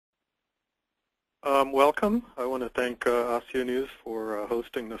Welcome. I want to thank OsteoNews for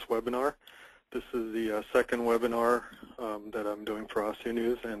hosting this webinar. This is the second webinar that I'm doing for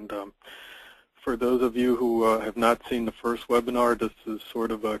OsteoNews, and for those of you who have not seen the first webinar, this is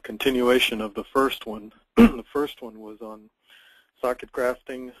sort of a continuation of the first one. The first one was on socket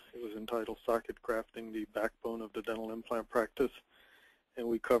grafting. It was entitled Socket Grafting, the Backbone of the Dental Implant Practice, and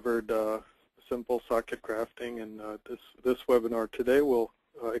we covered simple socket grafting, and this webinar today will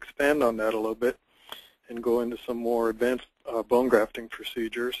expand on that a little bit and go into some more advanced bone grafting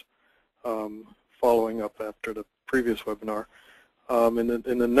procedures, following up after the previous webinar. In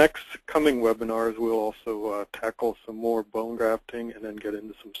the next coming webinars, we'll also tackle some more bone grafting and then get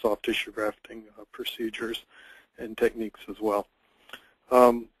into some soft tissue grafting procedures and techniques as well.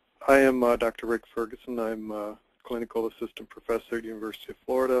 I am Dr. Rick Ferguson. I'm a clinical assistant professor at the University of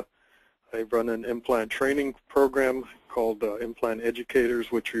Florida. I run an implant training program called Implant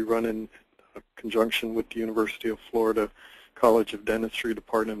Educators, which we run in conjunction with the University of Florida College of Dentistry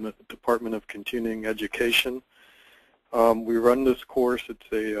Department of Continuing Education. We run this course. It's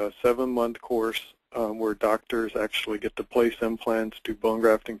a 7-month course where doctors actually get to place implants, do bone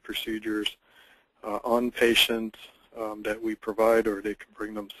grafting procedures on patients that we provide, or they can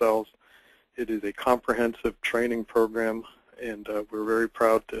bring themselves. It is a comprehensive training program, and we're very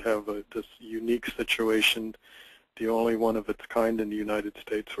proud to have this unique situation, the only one of its kind in the United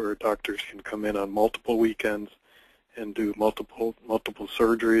States, where doctors can come in on multiple weekends and do multiple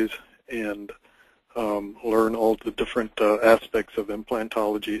surgeries and learn all the different aspects of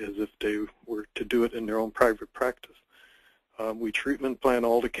implantology as if they were to do it in their own private practice. We treatment plan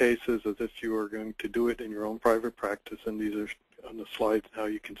all the cases as if you were going to do it in your own private practice, and these are on the slides now.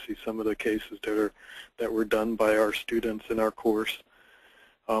 You can see some of the cases that were done by our students in our course.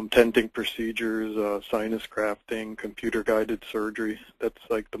 Tenting procedures, sinus grafting, computer-guided surgery. That's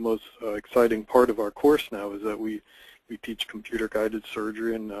like the most exciting part of our course now, is that we teach computer-guided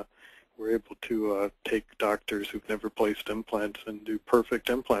surgery, and we're able to take doctors who've never placed implants and do perfect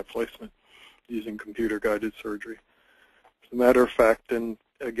implant placement using computer-guided surgery. As a matter of fact, and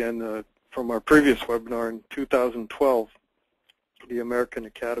again, from our previous webinar in 2012, the American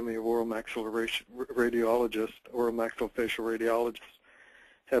Academy of Oral Maxillofacial Radiologists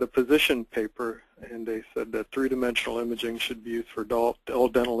had a position paper, and they said that three-dimensional imaging should be used for all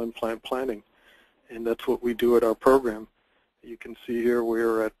dental implant planning, and that's what we do at our program. You can see here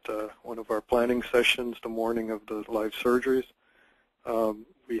we're at one of our planning sessions the morning of the live surgeries.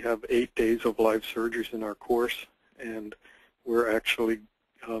 We have 8 days of live surgeries in our course, and we're actually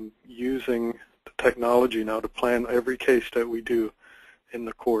using the technology now to plan every case that we do in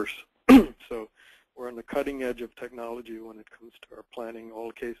the course. So we're on the cutting edge of technology when it comes to our planning.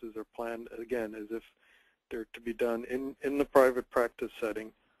 All cases are planned, again, as if they're to be done in the private practice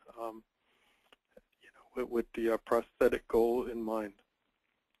setting, with the prosthetic goal in mind.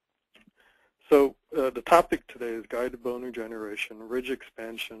 So the topic today is guided bone regeneration, ridge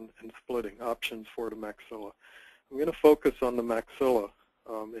expansion, and splitting, options for the maxilla. I'm going to focus on the maxilla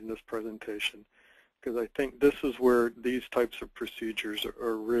in this presentation, because I think this is where these types of procedures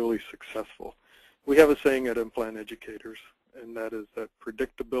are really successful. We have a saying at Implant Educators, and that is that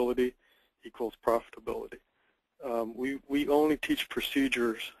predictability equals profitability. We only teach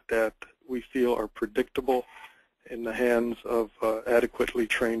procedures that we feel are predictable in the hands of adequately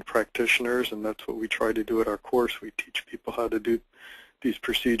trained practitioners, and that's what we try to do at our course. We teach people how to do these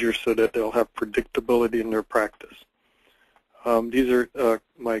procedures so that they'll have predictability in their practice. These are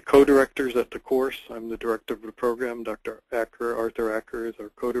my co-directors at the course. I'm the director of the program. Dr. Arthur Acker is our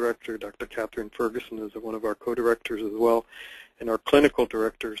co-director. Dr. Catherine Ferguson is one of our co-directors as well. And our clinical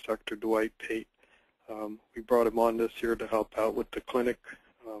director is Dr. Dwight Pate. We brought him on this year to help out with the clinic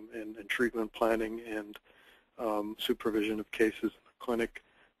and treatment planning and supervision of cases in the clinic,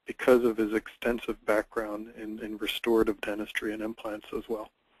 because of his extensive background in restorative dentistry and implants as well.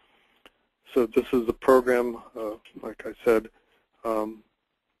 So this is the program, like I said.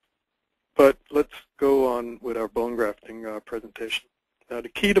 But let's go on with our bone grafting presentation. Now, the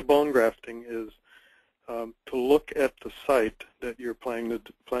key to bone grafting is to look at the site that you're planning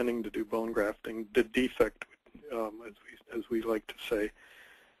to do bone grafting, the defect, as we like to say,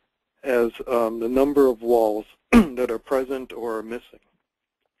 as the number of walls that are present or are missing.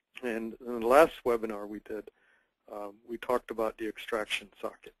 And in the last webinar we did, we talked about the extraction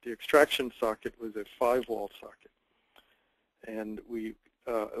socket. The extraction socket was a 5-wall socket, and we,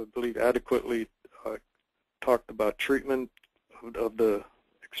 I believe, adequately talked about treatment of the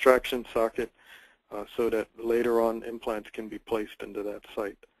extraction socket so that later on implants can be placed into that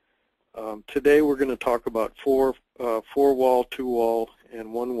site. Today we're going to talk about 4-wall, 2-wall, and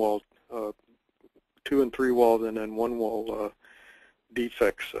 1-wall 2 and 3 walls, and then 1 wall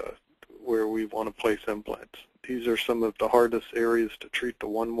defects where we want to place implants. These are some of the hardest areas to treat, the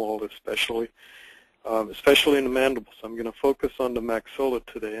 1 wall especially in the mandible. So I'm going to focus on the maxilla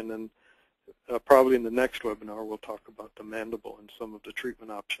today, and then probably in the next webinar we'll talk about the mandible and some of the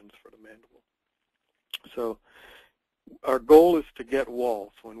treatment options for the mandible. So our goal is to get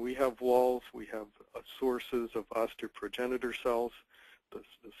walls. When we have walls, we have sources of osteoprogenitor cells.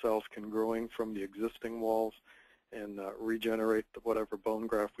 The cells can grow in from the existing walls and regenerate whatever bone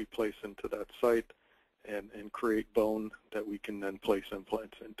graft we place into that site and create bone that we can then place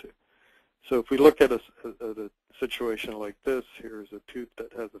implants into. So if we look at a situation like this, here's a tooth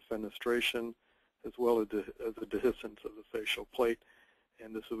that has a fenestration as well as a dehiscence of the facial plate,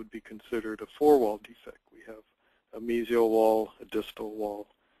 and this would be considered a 4-wall defect. We have a mesial wall, a distal wall,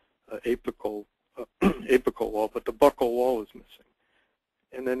 apical wall, but the buccal wall is missing.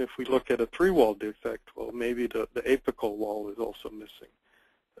 And then if we look at a 3-wall defect, well, maybe the apical wall is also missing.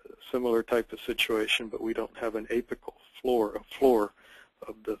 A similar type of situation, but we don't have an apical floor, a floor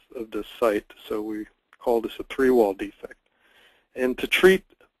of this site, so we call this a 3-wall defect. And to treat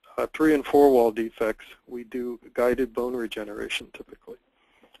 3 and 4-wall defects, we do guided bone regeneration typically.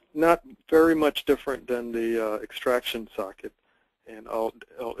 Not very much different than the extraction socket, and I'll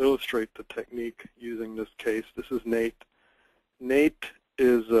illustrate the technique using this case. This is Nate. Nate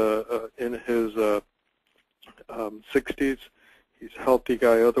is in his 60s. He's a healthy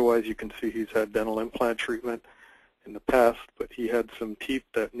guy. Otherwise, you can see he's had dental implant treatment in the past, but he had some teeth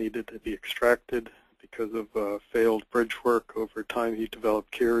that needed to be extracted because of failed bridge work. Over time, he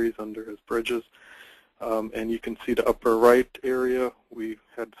developed caries under his bridges. And you can see the upper right area. We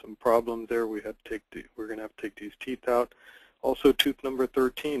had some problems there. We're going to have to take these teeth out. Also, tooth number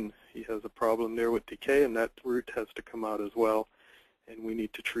 13, he has a problem there with decay, and that root has to come out as well. And we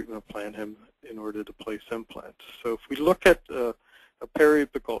need to treatment plan him in order to place implants. So if we look at a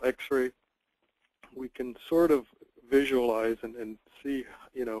periapical X-ray, we can sort of visualize and see,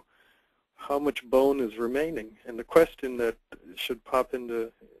 how much bone is remaining. And the question that should pop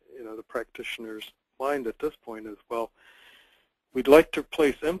into, the practitioner's mind at this point is, well, we'd like to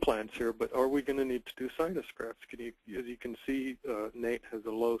place implants here, but are we going to need to do sinus grafts? As you can see, Nate has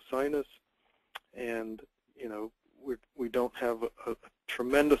a low sinus, and we don't have a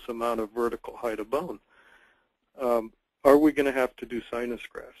tremendous amount of vertical height of bone. Are we going to have to do sinus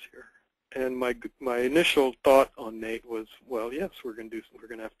grafts here? And my initial thought on Nate was, well, yes, we're going to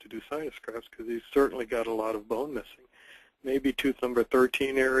have to do sinus grafts because he's certainly got a lot of bone missing. Maybe tooth number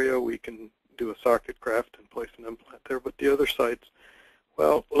 13 area, we can do a socket graft and place an implant there, but the other sites,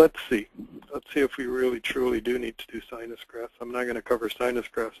 well, let's see. Let's see if we really truly do need to do sinus grafts. I'm not going to cover sinus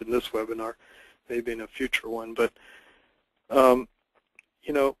grafts in this webinar, maybe in a future one, but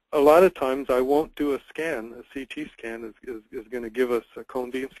a lot of times I won't do a scan. A CT scan is going to give us, a cone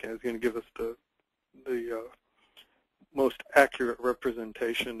beam scan is going to give us the most accurate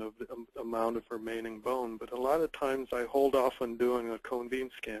representation of the amount of remaining bone, but a lot of times I hold off on doing a cone beam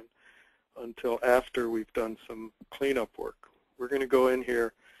scan until after we've done some cleanup work. We're going to go in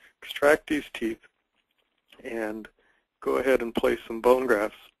here, extract these teeth, and go ahead and place some bone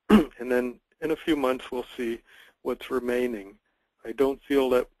grafts, and then in a few months we'll see what's remaining. I don't feel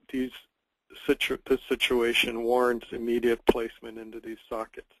that this situation warrants immediate placement into these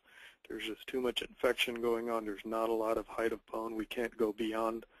sockets. There's just too much infection going on. There's not a lot of height of bone. We can't go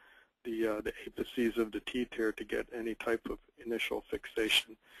beyond the apices of the teeth here to get any type of initial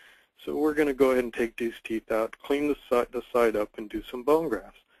fixation. So we're going to go ahead and take these teeth out, clean the side up, and do some bone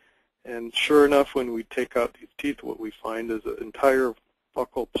grafts. And sure enough, when we take out these teeth, what we find is an entire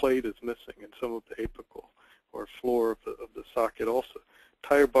buccal plate is missing, and some of the apical or floor of the socket also.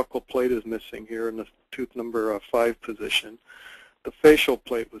 Entire buccal plate is missing here in the tooth number 5 position. The facial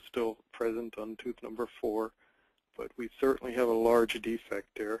plate was still present on tooth number 4, but we certainly have a large defect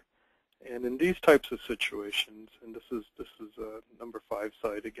there. And in these types of situations, and this is number 5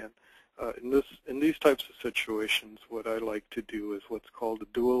 side again, in these types of situations, what I like to do is what's called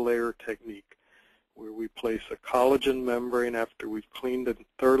a dual layer technique, where we place a collagen membrane after we've cleaned and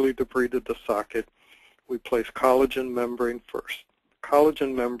thoroughly debrided the socket. We place collagen membrane first.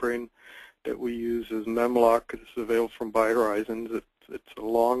 Collagen membrane that we use is Memlock. It's available from BioHorizons. It's a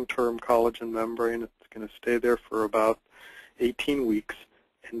long-term collagen membrane. It's going to stay there for about 18 weeks,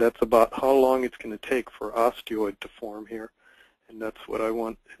 and that's about how long it's going to take for osteoid to form here, and that's what I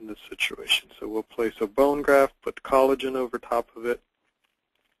want in this situation. So we'll place a bone graft, put collagen over top of it.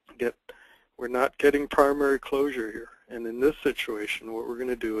 We're not getting primary closure here, and in this situation, what we're going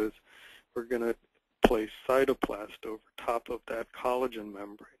to do is we're going to place cytoplast over top of that collagen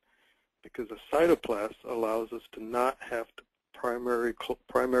membrane. because a cytoplast allows us to not have to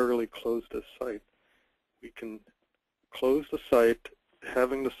primarily close this site. We can close the site,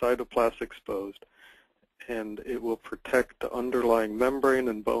 having the cytoplast exposed, and it will protect the underlying membrane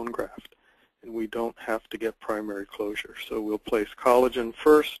and bone graft, and we don't have to get primary closure. So we'll place collagen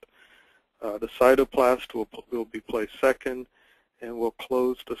first, the cytoplast will be placed second, and we'll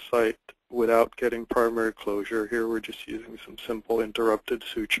close the site without getting primary closure. Here we're just using some simple interrupted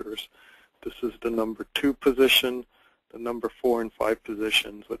sutures. This is the number 2 position, the number 4 and 5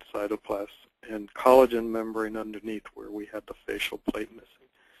 positions with cytoplasts, and collagen membrane underneath where we had the facial plate missing.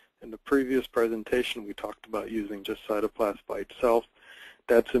 In the previous presentation, we talked about using just cytoplast by itself.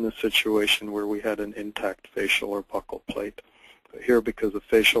 That's in a situation where we had an intact facial or buccal plate. But here, because the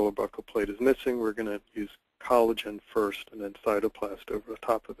facial or buccal plate is missing, we're going to use collagen first and then cytoplast over the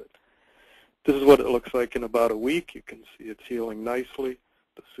top of it. This is what it looks like in about a week. You can see it's healing nicely.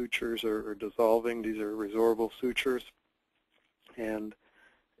 The sutures are dissolving. These are resorbable sutures. And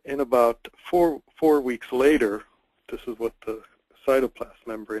in about four weeks later, this is what the cytoplast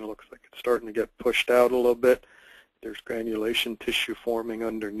membrane looks like. It's starting to get pushed out a little bit. There's granulation tissue forming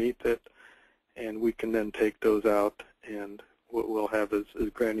underneath it, and we can then take those out, and what we'll have is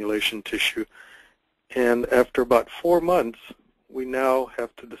granulation tissue. And after about 4 months, we now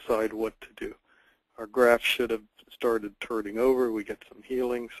have to decide what to do. Our graft should have started turning over. We get some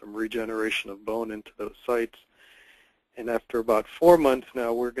healing, some regeneration of bone into those sites. And after about 4 months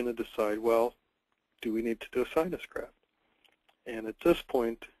now, we're going to decide, well, do we need to do a sinus graft? And at this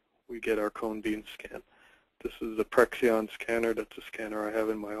point, we get our cone beam scan. This is the Prexion scanner. That's a scanner I have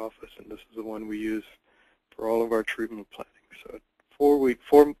in my office, and this is the one we use for all of our treatment planning. So at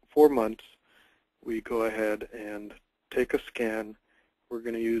 4 months, we go ahead and take a scan. We're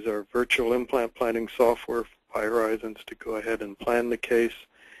going to use our virtual implant planning software, Horizons, to go ahead and plan the case.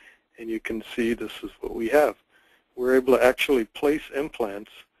 And you can see this is what we have. We're able to actually place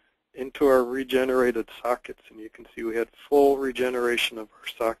implants into our regenerated sockets, and you can see we had full regeneration of our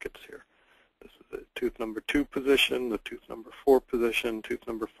sockets here. This is the tooth number 2 position, the tooth number 4 position, tooth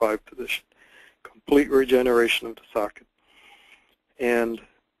number 5 position. Complete regeneration of the socket. And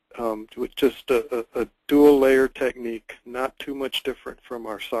with just a dual layer technique, not too much different from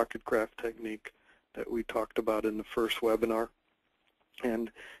our socket graft technique that we talked about in the first webinar.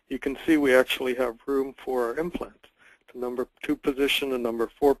 And you can see we actually have room for our implants. The number 2 position, the number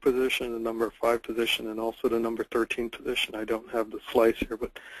 4 position, the number 5 position, and also the number 13 position. I don't have the slice here,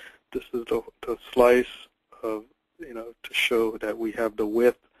 but this is the slice of, to show that we have the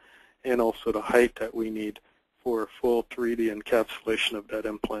width and also the height that we need for a full 3D encapsulation of that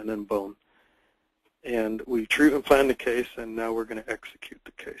implant and bone. And we treatment plan the case, and now we're going to execute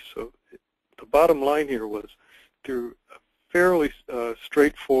the case. So the bottom line here was, through a fairly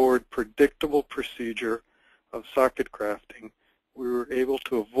straightforward, predictable procedure of socket grafting, we were able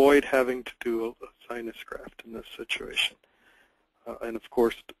to avoid having to do a sinus graft in this situation. And of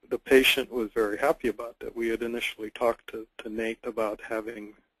course, the patient was very happy about that. We had initially talked to Nate about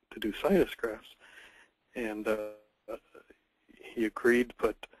having to do sinus grafts, and he agreed,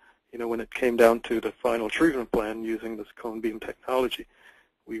 but when it came down to the final treatment plan using this cone beam technology,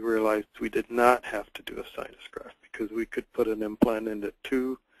 we realized we did not have to do a sinus graft, because we could put an implant in at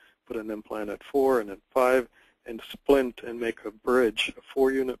 2, put an implant at 4 and at 5, and splint and make a bridge, a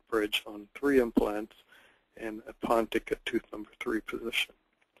 4-unit bridge on 3 implants and a pontic at tooth number 3 position.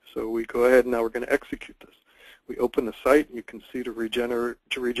 So we go ahead and now we're going to execute this. We open the site, and you can see the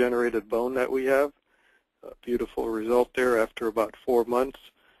regenerated bone that we have. A beautiful result there after about 4 months.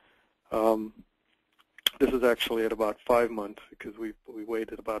 This is actually at about 5 months, because we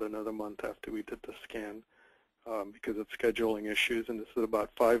waited about another month after we did the scan because of scheduling issues, and this is about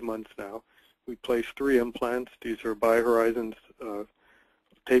 5 months now. We placed 3 implants. These are BioHorizons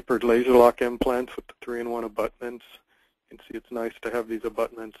tapered laser lock implants with the 3-in-1 abutments. You can see it's nice to have these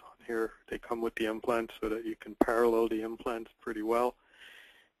abutments on here. They come with the implants so that you can parallel the implants pretty well.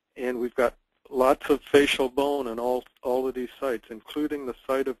 And we've got lots of facial bone on all of these sites, including the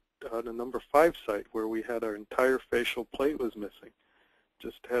site of the number 5 site where we had our entire facial plate was missing.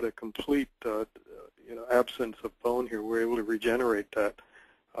 Just had a complete absence of bone here. We're able to regenerate that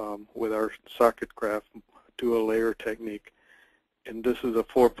with our socket graft dual layer technique. And this is a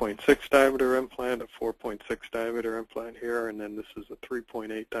 4.6 diameter implant, a 4.6 diameter implant here, and then this is a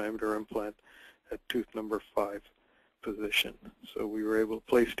 3.8 diameter implant at tooth number 5 position. So we were able to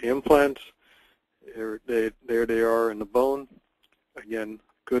place the implants. There they are in the bone. Again,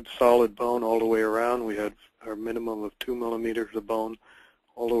 good solid bone all the way around. We had our minimum of 2 millimeters of bone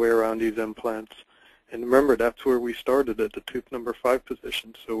all the way around these implants. And remember, that's where we started at the tooth number 5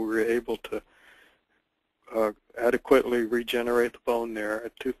 position, so we were able to adequately regenerate the bone there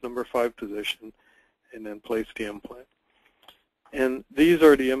at tooth number 5 position and then place the implant. And these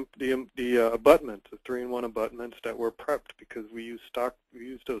are the abutments, the 3-in-1 abutments that were prepped, because we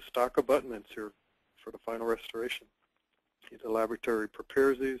used those stock abutments here for the final restoration. The laboratory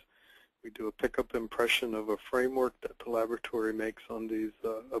prepares these. We do a pickup impression of a framework that the laboratory makes on these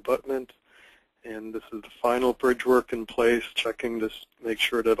abutments. And this is the final bridge work in place, checking this, make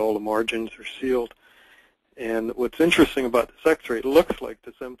sure that all the margins are sealed. And what's interesting about this X-ray, it looks like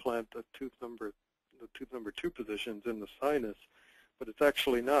this implant, the tooth number 2 position is in the sinus, but it's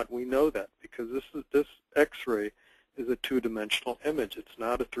actually not. We know that because this X-ray is a 2-dimensional image. It's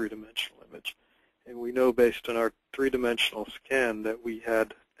not a 3-dimensional image. And we know based on our 3-dimensional scan that we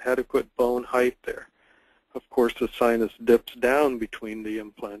had adequate bone height there. Of course, the sinus dips down between the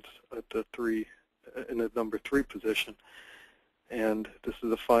implants at in the number 3 position. And this is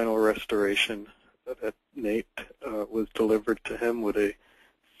the final restoration that Nate was delivered to him with a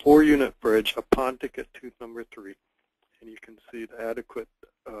 4-unit bridge, a pontic at tooth number 3. And you can see the adequate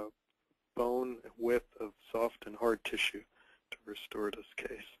bone width of soft and hard tissue to restore this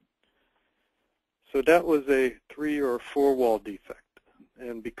case. So that was a 3 or 4 wall defect.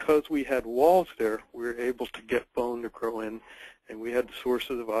 And because we had walls there, we were able to get bone to grow in, and we had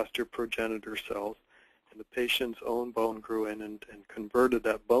sources of osteoprogenitor cells, and the patient's own bone grew in and converted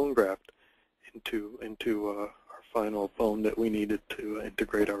that bone graft into our final bone that we needed to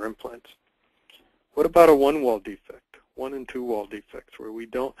integrate our implants. What about a 1-wall defect, 1 and 2 wall defects, where we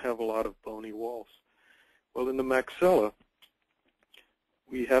don't have a lot of bony walls? Well, in the maxilla,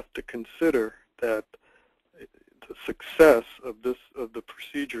 we have to consider that the success of the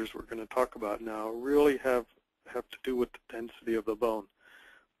procedures we're going to talk about now really have to do with the density of the bone.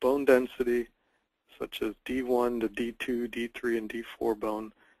 Bone density, such as D1 to D2, D3, and D4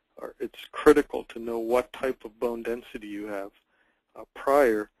 bone, it's critical to know what type of bone density you have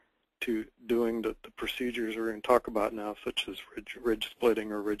prior to doing the procedures we're going to talk about now, such as ridge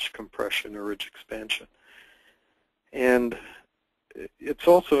splitting or ridge compression or ridge expansion. And it's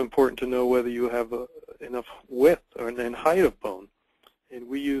also important to know whether you have enough width and height of bone. And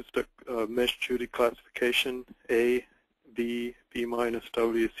we used a Misch-Judy classification, A, B, B minus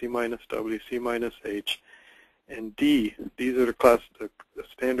W, C minus W, C minus H, and D. These are the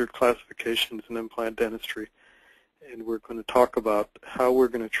standard classifications in implant dentistry. And we're going to talk about how we're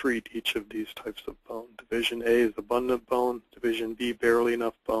going to treat each of these types of bone. Division A is abundant bone, Division B, barely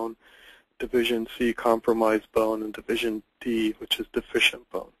enough bone, Division C, compromised bone, and Division D, which is deficient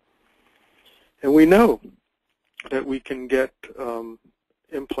bone. And we know that we can get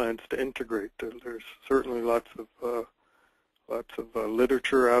implants to integrate. There's certainly lots of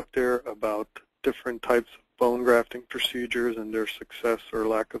literature out there about different types of bone grafting procedures and their success or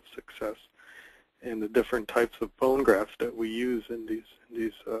lack of success, and the different types of bone grafts that we use in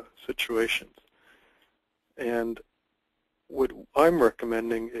these situations. And what I'm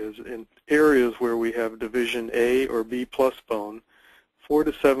recommending is in areas where we have Division A or B plus bone, 4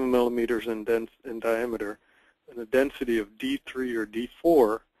 to 7 millimeters in diameter, and a density of D3 or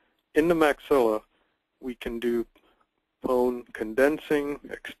D4, in the maxilla, we can do bone condensing,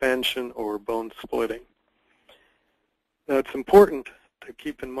 expansion, or bone splitting. Now, it's important to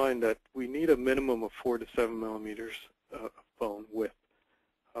keep in mind that we need a minimum of 4 to 7 millimeters of bone width.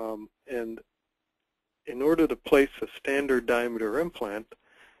 And in order to place a standard diameter implant,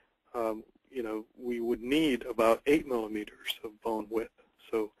 we would need about 8 millimeters of bone width.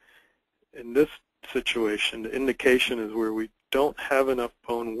 So in this situation, the indication is where we don't have enough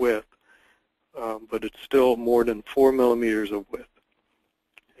bone width, but it's still more than 4 millimeters of width.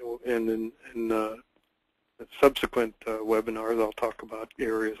 And in subsequent webinars, I'll talk about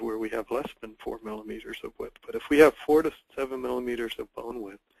areas where we have less than 4 millimeters of width. But if we have 4 to 7 millimeters of bone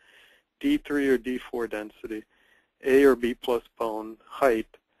width, D3 or D4 density, A or B plus bone height,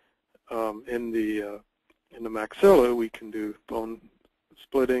 in the maxilla, we can do bone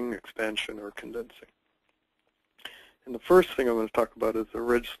splitting, expansion, or condensing. And the first thing I'm going to talk about is the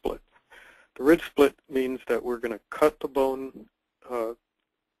ridge split. The ridge split means that we're going to cut the bone,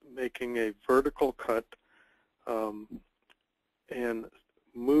 making a vertical cut, and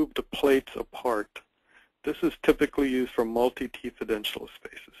move the plates apart. This is typically used for multi-teeth edentulous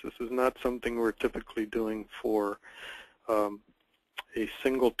spaces. This is not something we're typically doing for a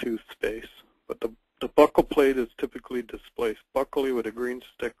single tooth space. But the buccal plate is typically displaced buccally with a green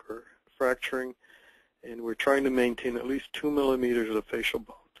stick or fracturing, and we're trying to maintain at least 2 millimeters of facial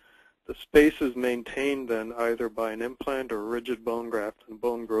bone. The space is maintained then either by an implant or a rigid bone graft, and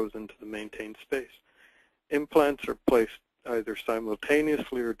bone grows into the maintained space. implants are placed either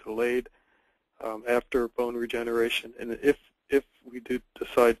simultaneously or delayed after bone regeneration. And if we do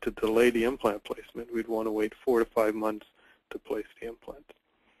decide to delay the implant placement, we'd want to wait 4 to 5 months to place the implant.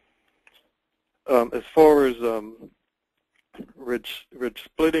 As far as ridge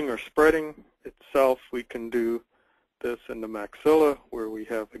splitting or spreading itself, we can do this in the maxilla, where we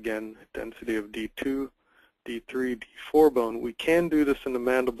have, again, density of D2, D3, D4 bone. We can do this in the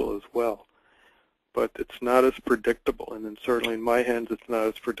mandible as well, but it's not as predictable, and then certainly in my hands it's not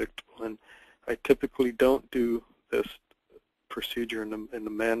as predictable. And I typically don't do this procedure in the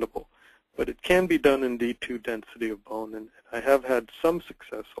mandible, but it can be done in D2 density of bone, and I have had some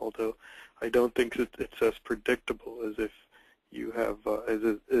success, although I don't think it's as predictable as if you have as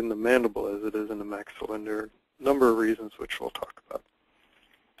in the mandible as it is in the maxilla, and there are a number of reasons which we'll talk about.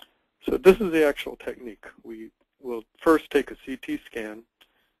 So this is the actual technique. We will first take a CT scan.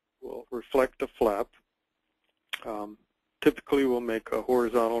 We'll reflect the flap. Typically we'll make a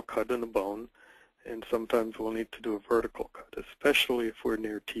horizontal cut in the bone, and sometimes we'll need to do a vertical cut, especially if we're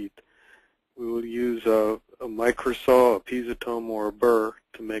near teeth. We will use a microsaw, a piezotome, or a burr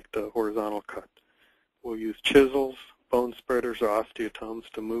to make the horizontal cut. We'll use chisels, bone spreaders, or osteotomes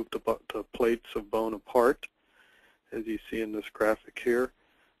to move the plates of bone apart, as you see in this graphic here.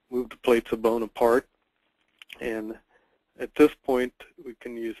 Move the plates of bone apart, and at this point we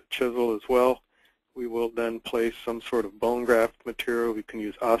can use a chisel as well. We will then place some sort of bone graft material. We can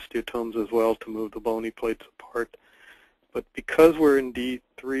use osteotomes as well to move the bony plates apart. But because we're in D3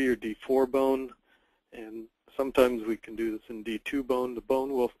 or D4 bone, and sometimes we can do this in D2 bone, the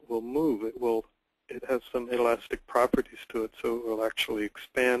bone will move. It has some elastic properties to it, so it will actually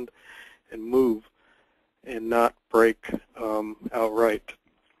expand and move and not break outright,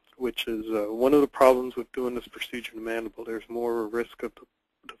 which is one of the problems with doing this procedure in the mandible. There's more risk of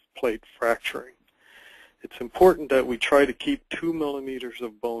the plate fracturing. It's important that we try to keep 2 millimeters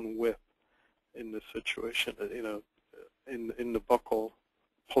of bone width in this situation, in the buccal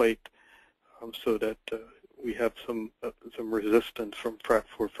plate, so that we have some resistance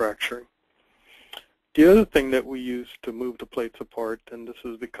for fracturing. The other thing that we use to move the plates apart, and this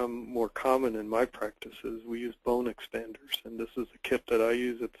has become more common in my practice, is we use bone expanders. And this is a kit that I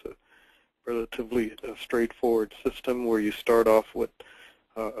use. It's a relatively straightforward system where you start off with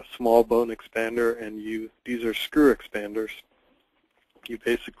a small bone expander, and these are screw expanders. You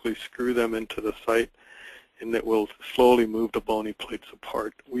basically screw them into the site, and it will slowly move the bony plates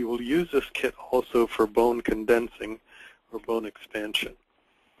apart. We will use this kit also for bone condensing or bone expansion.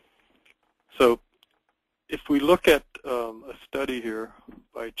 So if we look at a study here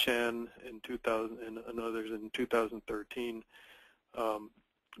by Chan in 2000 and others in 2013,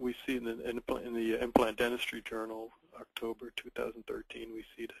 we see in the Implant Dentistry Journal, October 2013, we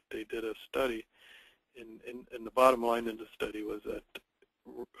see that they did a study, and the bottom line in the study was that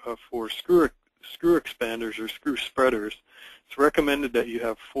for screw expanders or screw spreaders, it's recommended that you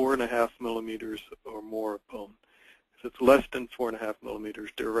have 4.5 millimeters or more of bone. If it's less than 4.5 millimeters,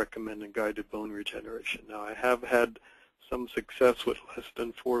 they're recommending guided bone regeneration. Now, I have had some success with less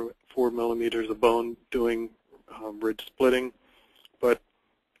than 4 millimeters of bone doing ridge splitting, but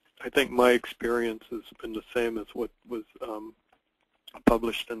I think my experience has been the same as what was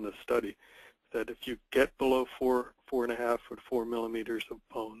published in the study, that if you get below 4.5 or 4 millimeters of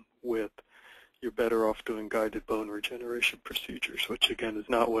bone width, you're better off doing guided bone regeneration procedures, which again is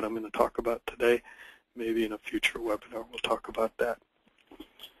not what I'm going to talk about today. Maybe in a future webinar we'll talk about that.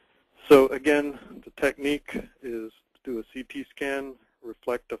 So again, the technique is to do a CT scan,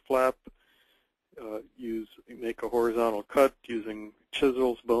 reflect a flap, make a horizontal cut using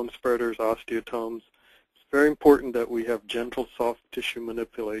chisels, bone spreaders, osteotomes. It's very important that we have gentle soft tissue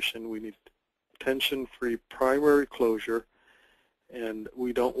manipulation. We need tension-free primary closure, and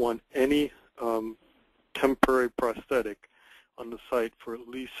we don't want any temporary prosthetic on the site for at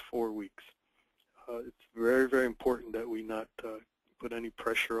least 4 weeks. It's very, very important that we not put any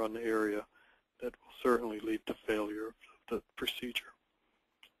pressure on the area. That will certainly lead to failure of the procedure.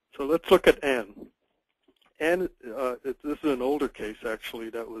 So let's look at Anne. Anne, this is an older case actually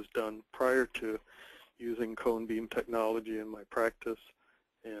that was done prior to using cone beam technology in my practice,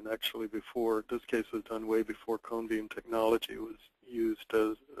 and actually before, this case was done way before cone beam technology was used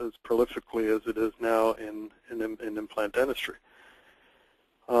as prolifically as it is now in implant dentistry.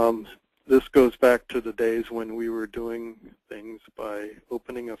 This goes back to the days when we were doing things by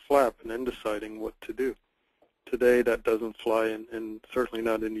opening a flap and then deciding what to do. Today that doesn't fly, and certainly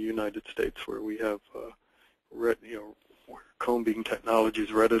not in the United States where we have where cone beam technology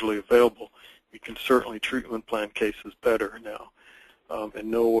is readily available. We can certainly treat implant cases better now.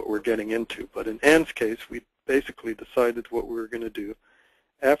 and know what we're getting into. But in Anne's case, we basically decided what we were going to do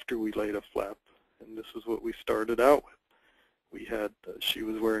after we laid a flap, and this is what we started out with. We had, she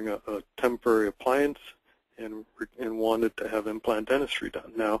was wearing a temporary appliance and wanted to have implant dentistry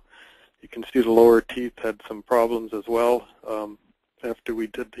done. Now, you can see the lower teeth had some problems as well. After we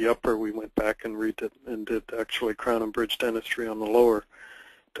did the upper, we went back and redid and did actually crown and bridge dentistry on the lower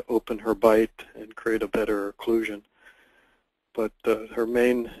to open her bite and create a better occlusion. But her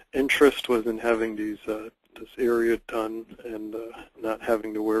main interest was in having these this area done and not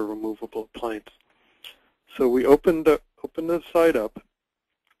having to wear removable appliance. So we opened the side up,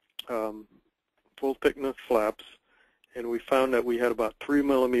 full thickness flaps, and we found that we had about 3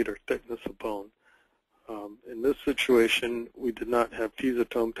 millimeter thickness of bone. In this situation, we did not have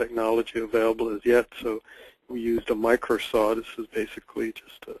piezotome technology available as yet, so we used a micro saw. This is basically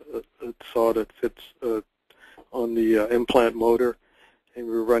just a saw that fits on the implant motor, and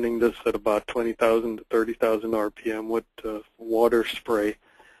we were running this at about 20,000 to 30,000 RPM with water spray,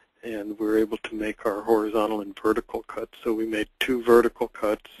 and we were able to make our horizontal and vertical cuts. So we made 2 vertical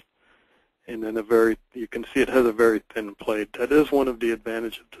cuts, and then you can see it has a very thin blade. That is one of the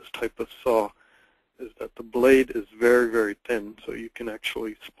advantages of this type of saw, is that the blade is very, very thin, so you can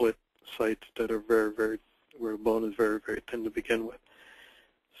actually split sites that are where bone is very, very thin to begin with.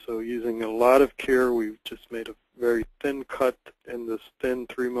 So using a lot of care, we've just made a very thin cut in this thin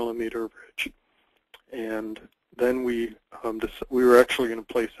 3 millimeter ridge. And then we were actually going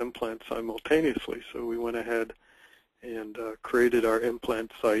to place implants simultaneously, so we went ahead and created our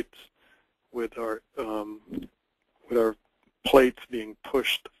implant sites with our plates being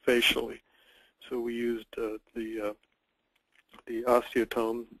pushed facially. So we used the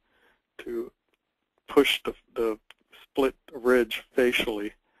osteotome to push the split ridge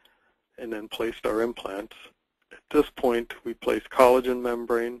facially and then placed our implants. At this point, we placed collagen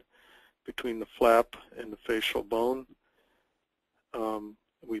membrane between the flap and the facial bone.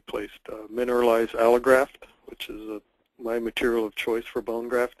 We placed mineralized allograft, which is my material of choice for bone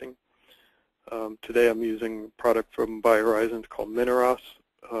grafting. Today I'm using a product from BioHorizons called Mineros,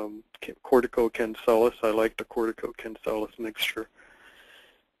 corticocancellous. I like the corticocancellous mixture.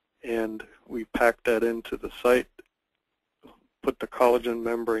 And we packed that into the site, put the collagen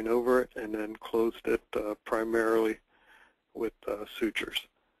membrane over it, and then closed it primarily with sutures.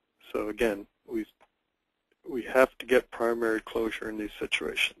 So again, we have to get primary closure in these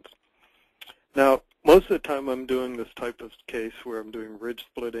situations. Now, most of the time I'm doing this type of case where I'm doing ridge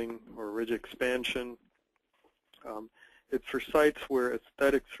splitting or ridge expansion. It's for sites where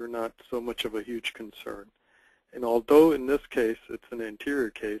aesthetics are not so much of a huge concern. And although in this case it's an anterior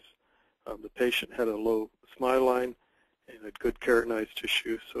case, the patient had a low smile line and had good keratinized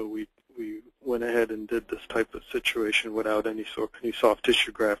tissue, so we went ahead and did this type of situation without any soft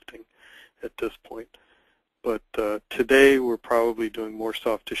tissue grafting at this point. But today we're probably doing more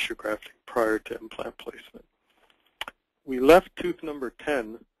soft tissue grafting prior to implant placement. We left tooth number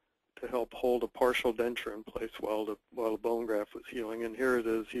 10 to help hold a partial denture in place while the bone graft was healing, and here it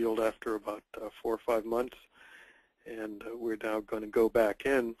is healed after about 4 or 5 months, and we're now going to go back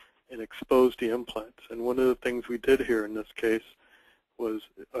in and expose the implants. And one of the things we did here in this case was,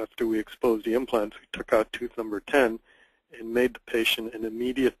 after we exposed the implants, we took out tooth number 10 and made the patient an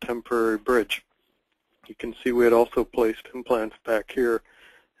immediate temporary bridge. You can see we had also placed implants back here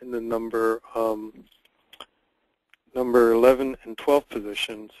in the number 11 and 12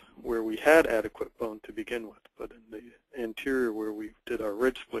 positions where we had adequate bone to begin with. But in the anterior where we did our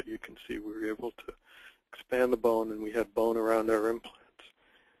ridge split, you can see we were able to expand the bone and we had bone around our implants.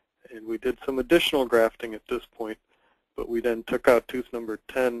 And we did some additional grafting at this point, but we then took out tooth number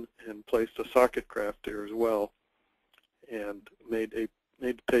 10 and placed a socket graft there as well, and made the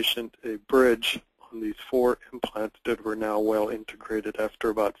patient a bridge on these 4 implants that were now well integrated after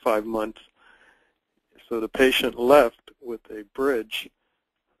about 5 months. So the patient left with a bridge,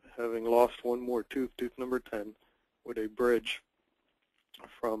 having lost one more tooth, tooth number 10, with a bridge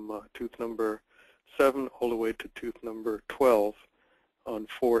from tooth number 7 all the way to tooth number 12 on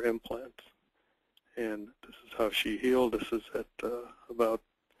 4 implants. And this is how she healed. This is at about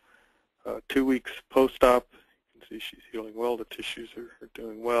 2 weeks post-op. You can see she's healing well. The tissues are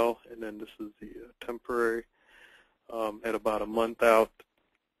doing well. And then this is the temporary at about a month out,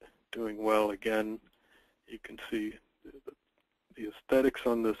 doing well again. You can see the aesthetics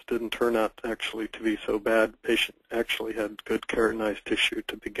on this didn't turn out actually to be so bad. The patient actually had good keratinized tissue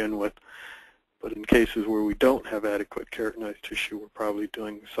to begin with. But in cases where we don't have adequate keratinized tissue, we're probably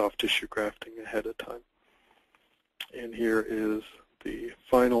doing soft tissue grafting ahead of time. And here is the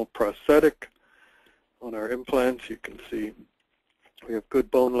final prosthetic on our implants. You can see We have good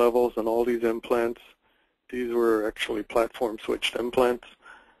bone levels on all these implants. These were actually platform switched implants.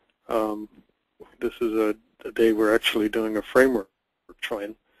 This is a day we're actually doing a framework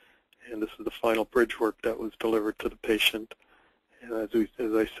train, and this is the final bridge work that was delivered to the patient. And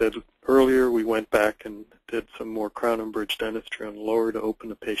as I said earlier, we went back and did some more crown and bridge dentistry on the lower to open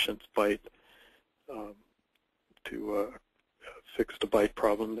the patient's bite to fix the bite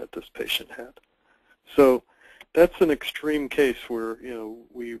problem that this patient had. So that's an extreme case where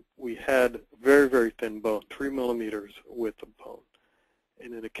we had very, very thin bone, 3 millimeters width of bone.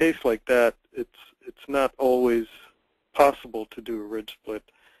 And in a case like that, it's not always possible to do a ridge split.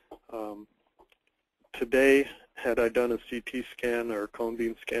 Today, had I done a CT scan or a cone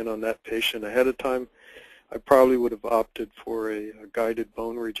beam scan on that patient ahead of time, I probably would have opted for a guided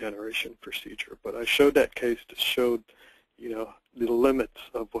bone regeneration procedure. But I showed that case to show, the limits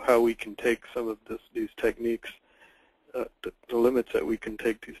of how we can take some of these techniques, the limits that we can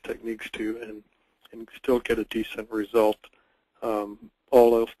take these techniques to, and still get a decent result.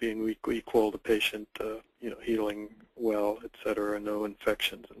 All else being equal, the patient, healing well, et cetera, no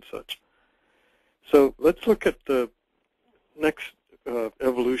infections and such. So let's look at the next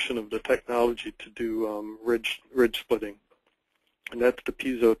evolution of the technology to do ridge splitting, and that's the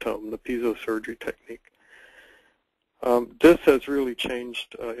piezotome, the piezo surgery technique. This has really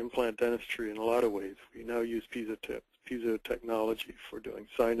changed implant dentistry in a lot of ways. We now use piezo technology for doing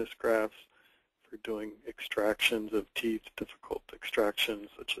sinus grafts, for doing extractions of teeth, difficult extractions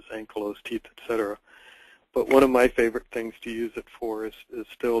such as ankylosed teeth, etc. But one of my favorite things to use it for is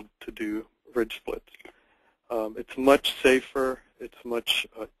still to do ridge splits. It's much safer. It's much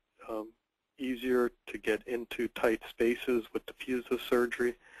easier to get into tight spaces with the piezo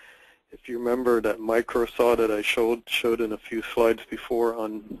surgery. If you remember that micro saw that I showed in a few slides before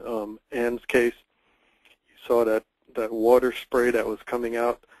on Ann's case, you saw that water spray that was coming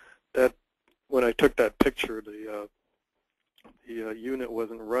out. That when I took that picture, the unit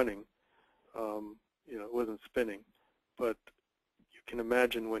wasn't running. It wasn't spinning. But you can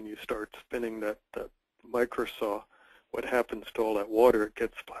imagine when you start spinning that micro saw, what happens to all that water? It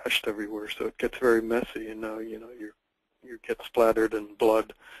gets splashed everywhere, so it gets very messy, and now you get splattered in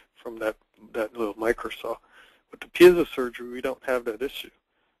blood from that little micro saw. With the piezo surgery, we don't have that issue.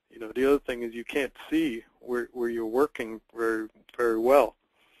 The other thing is you can't see where you're working very, very well.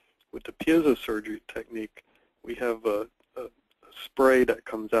 With the piezo surgery technique, we have a spray that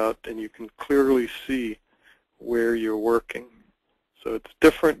comes out, and you can clearly see where you're working. So it's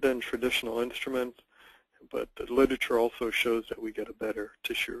different than traditional instruments, but the literature also shows that we get a better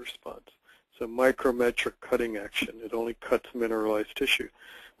tissue response. So micrometric cutting action, it only cuts mineralized tissue.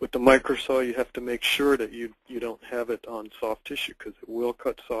 With the microsaw, you have to make sure that you don't have it on soft tissue, because it will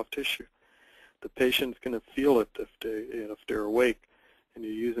cut soft tissue. The patient's going to feel it if they're awake, and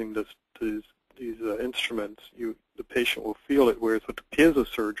you're using these instruments. The patient will feel it. Whereas with the piezo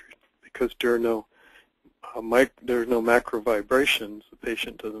surgery, because there are no macro vibrations, the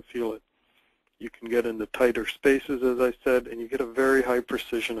patient doesn't feel it. You can get into tighter spaces, as I said, and you get a very high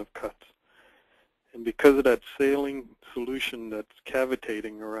precision of cuts. And because of that saline solution that's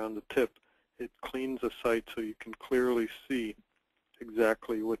cavitating around the tip, it cleans the site so you can clearly see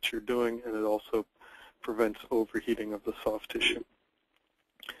exactly what you're doing, and it also prevents overheating of the soft tissue.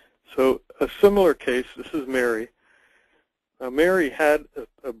 So a similar case, this is Mary. Mary had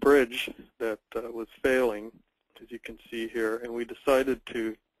a bridge that was failing, as you can see here, and we decided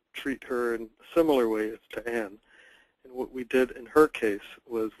to treat her in a similar way as to Ann. And what we did in her case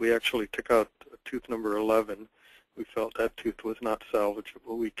was we actually took out tooth number 11. We felt that tooth was not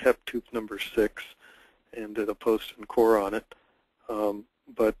salvageable. We kept tooth number 6 and did a post and core on it.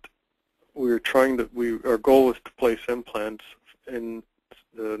 But we were our goal was to place implants in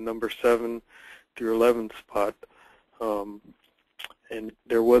the number 7 through 11 spot, and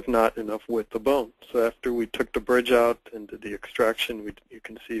there was not enough width of bone. So after we took the bridge out and did the extraction, you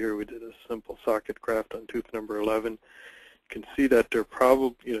can see here we did a simple socket graft on tooth number 11. You can see that they're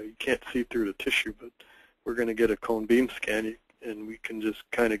probably, you can't see through the tissue, but we're going to get a cone beam scan, and we can just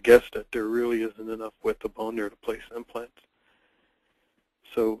kind of guess that there really isn't enough width of bone there to place implants.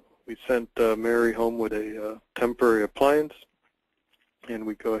 So we sent Mary home with a temporary appliance, and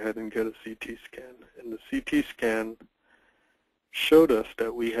we go ahead and get a CT scan. And the CT scan showed us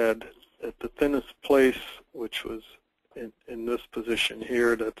that we had, at the thinnest place, which was in this position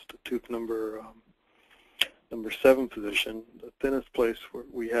here, that's the tooth number 7 position, the thinnest place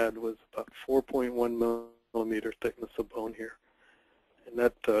we had was about 4.1 millimeter thickness of bone here. And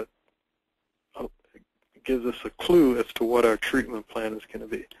that gives us a clue as to what our treatment plan is going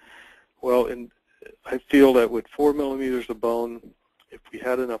to be. Well, I feel that with 4 millimeters of bone, if we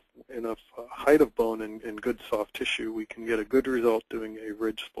had enough height of bone and good soft tissue, we can get a good result doing a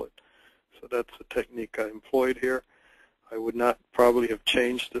ridge split. So that's the technique I employed here. I would not probably have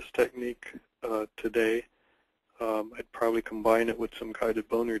changed this technique today. I'd probably combine it with some guided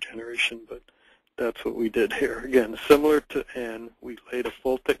bone regeneration, but that's what we did here. Again, similar to Anne, we laid a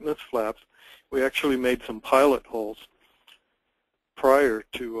full thickness flaps. We actually made some pilot holes prior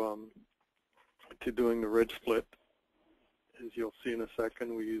to doing the ridge split. As you'll see in a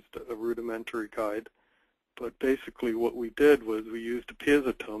second, we used a rudimentary guide. But basically what we did was we used a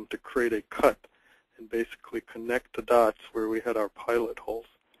piezotome to create a cut and basically connect the dots where we had our pilot holes.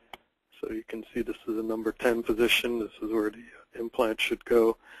 So you can see this is a number 10 position. This is where the implant should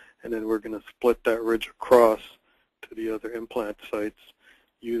go. And then we're going to split that ridge across to the other implant sites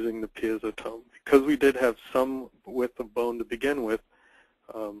using the piezotome. Because we did have some width of bone to begin with,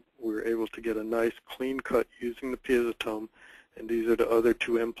 we were able to get a nice clean cut using the piezotome. And these are the other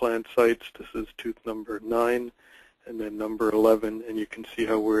two implant sites. This is tooth number 9 and then number 11. And you can see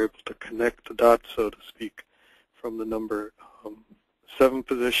how we're able to connect the dots, so to speak, from the number 7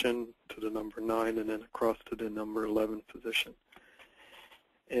 position to the number 9 and then across to the number 11 position.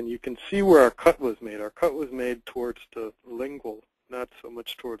 And you can see where our cut was made. Our cut was made towards the lingual, not so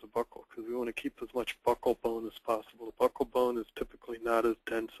much towards the buccal, because we want to keep as much buccal bone as possible. The buccal bone is typically not as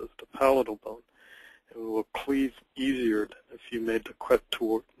dense as the palatal bone, and will cleave easier than if you made the cut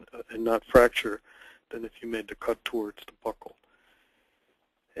toward, and not fracture, than if you made the cut towards the buccal.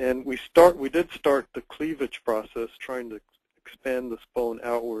 And we did start the cleavage process, trying to expand this bone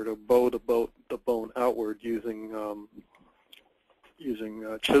outward, or bow the bone outward using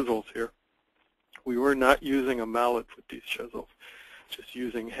chisels here. We were not using a mallet with these chisels, just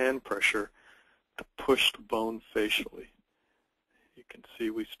using hand pressure to push the bone facially. You can see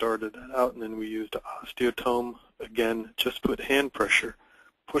we started that out, and then we used an osteotome. Again, just with hand pressure,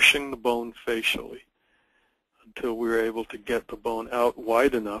 pushing the bone facially until we were able to get the bone out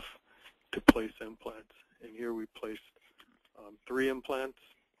wide enough to place implants. And here we placed 3 implants,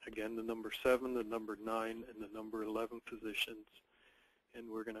 again the number 7, the number 9, and the number 11 positions. And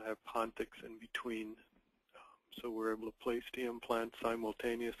we're going to have pontics in between, so we're able to place the implant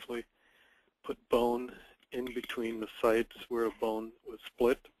simultaneously, put bone in between the sites where a bone was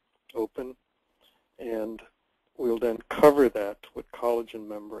split open, and we'll then cover that with collagen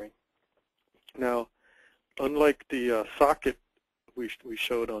membrane. Now, unlike the socket we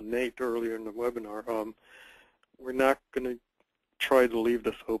showed on Nate earlier in the webinar, we're not going to try to leave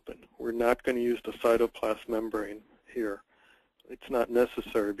this open. We're not going to use the cytoplast membrane here. It's not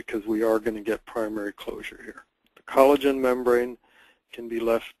necessary because we are going to get primary closure here. The collagen membrane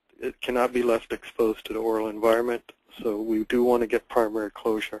cannot be left exposed to the oral environment, so we do want to get primary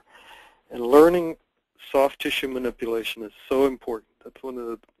closure. And learning soft tissue manipulation is so important. That's one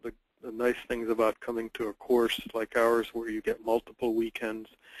of the nice things about coming to a course like ours, where you get multiple weekends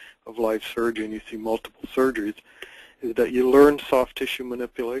of live surgery and you see multiple surgeries, is that you learn soft tissue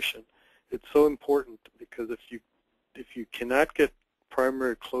manipulation. It's so important because if you cannot get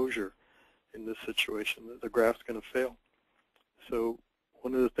primary closure in this situation, the graft's going to fail. So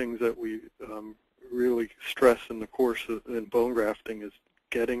one of the things that we really stress in the course in bone grafting is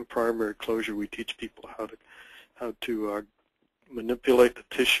getting primary closure. We teach people how to manipulate the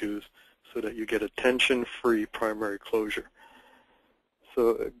tissues so that you get a tension-free primary closure.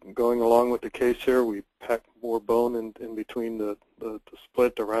 So going along with the case here, we pack more bone in between the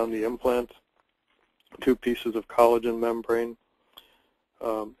split around the implants, 2 pieces of collagen membrane,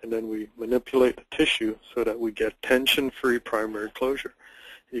 and then we manipulate the tissue so that we get tension-free primary closure.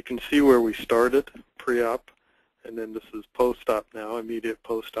 You can see where we started, pre-op, and then this is post-op now, immediate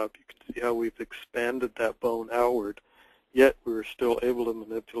post-op. You can see how we've expanded that bone outward, yet we were still able to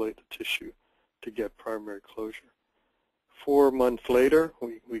manipulate the tissue to get primary closure. 4 months later,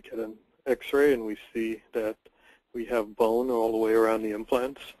 we get an x-ray and we see that we have bone all the way around the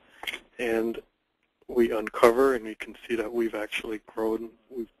implants, and we uncover and we can see that we've actually grown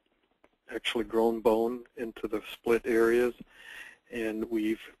bone into the split areas, and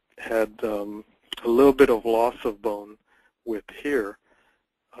we've had a little bit of loss of bone with here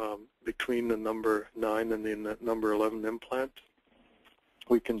between the number 9 and the number 11 implant.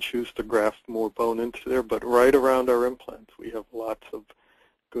 We can choose to graft more bone into there, but right around our implants we have lots of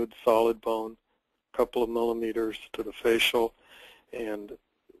good solid bone, a couple of millimeters to the facial, and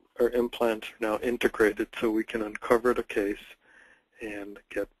our implants are now integrated so we can uncover the case and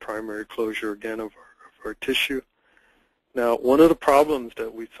get primary closure again of our tissue. Now, one of the problems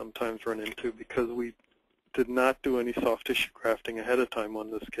that we sometimes run into, because we did not do any soft tissue grafting ahead of time on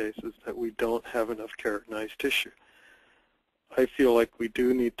this case, is that we don't have enough keratinized tissue. I feel like we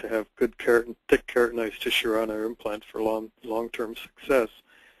do need to have good thick keratinized tissue around our implant for long-term success.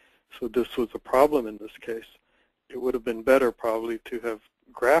 So this was a problem in this case. It would have been better probably to have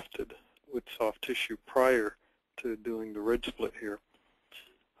grafted with soft tissue prior to doing the ridge split here.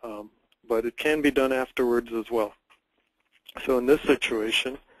 But it can be done afterwards as well. So in this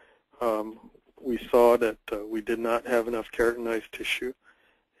situation, we saw that we did not have enough keratinized tissue,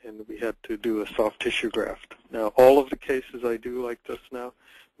 and we had to do a soft tissue graft. Now, all of the cases I do like this now,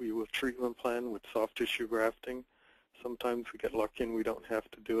 we will treatment plan with soft tissue grafting. Sometimes we get lucky and we don't have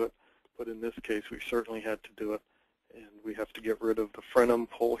to do it, but in this case, we certainly had to do it, and we have to get rid of the frenum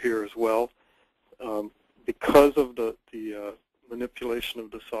pole here as well. Because of the manipulation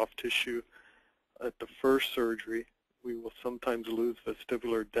of the soft tissue at the first surgery, we will sometimes lose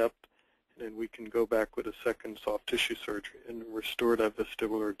vestibular depth, and then we can go back with a second soft tissue surgery and restore that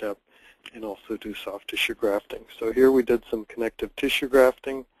vestibular depth and also do soft tissue grafting. So here we did some connective tissue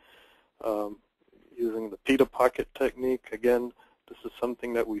grafting using the pita pocket technique. Again, this is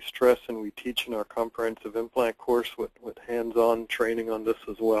something that we stress and we teach in our comprehensive implant course with hands-on training on this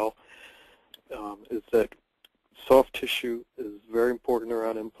as well, is that soft tissue is very important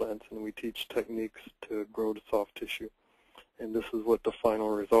around implants, and we teach techniques to grow the soft tissue. And this is what the final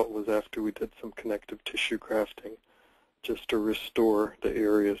result was after we did some connective tissue grafting, just to restore the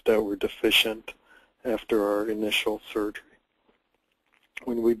areas that were deficient after our initial surgery.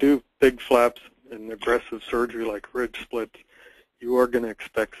 When we do big flaps and aggressive surgery like ridge splits, you are going to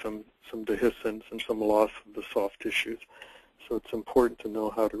expect some dehiscence and some loss of the soft tissues. So it's important to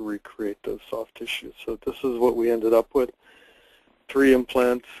know how to recreate those soft tissues. So this is what we ended up with. 3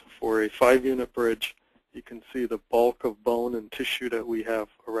 implants for a 5-unit bridge. You can see the bulk of bone and tissue that we have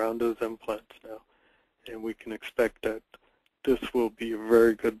around those implants now. And we can expect that this will be a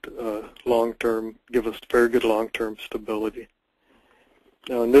very good long-term, give us very good long-term stability.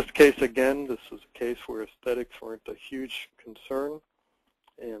 Now in this case, again, this is a case where aesthetics weren't a huge concern.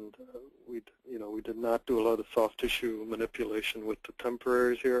 And we did not do a lot of soft tissue manipulation with the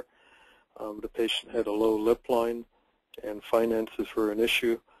temporaries here. The patient had a low lip line, and finances were an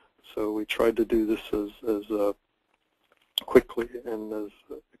issue. So we tried to do this as quickly and as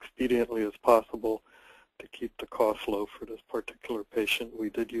expediently as possible to keep the cost low for this particular patient.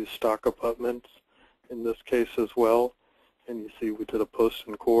 We did use stock abutments in this case as well. And you see we did a post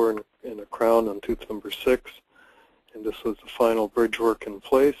and core and a crown on tooth number 6. And this was the final bridge work in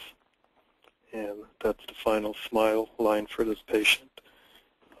place. And that's the final smile line for this patient.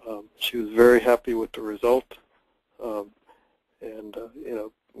 She was very happy with the result.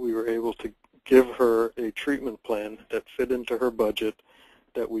 We were able to give her a treatment plan that fit into her budget,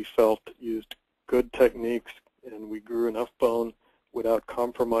 that we felt used good techniques, and we grew enough bone without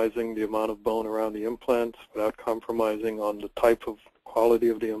compromising the amount of bone around the implants, without compromising on the type of quality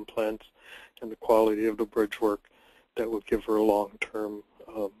of the implants and the quality of the bridge work, that would give her a long-term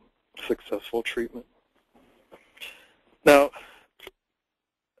successful treatment. Now,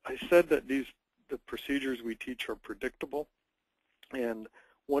 I said that the procedures we teach are predictable, and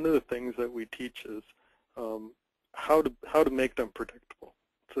one of the things that we teach is how to make them predictable.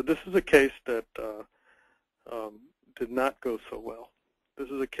 So this is a case that did not go so well. This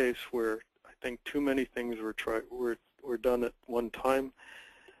is a case where I think too many things were done at one time,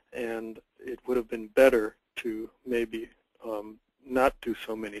 and it would have been better to maybe not do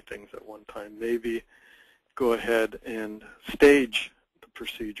so many things at one time. Maybe go ahead and stage the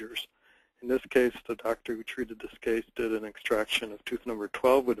procedures. In this case, the doctor who treated this case did an extraction of tooth number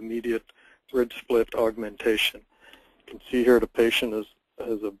 12 with immediate ridge split augmentation. You can see here the patient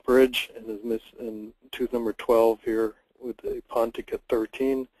has a bridge and is missing tooth number 12 here with a pontic at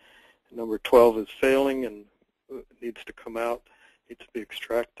 13. Number 12 is failing and needs to come out, needs to be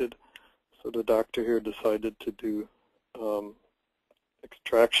extracted. So the doctor here decided to do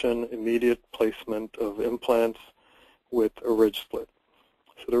extraction, immediate placement of implants with a ridge split.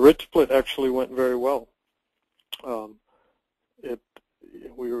 So the ridge split actually went very well.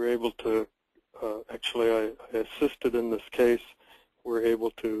 We were able to, actually I assisted in this case. We were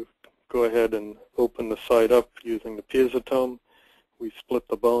able to go ahead and open the side up using the piezotome. We split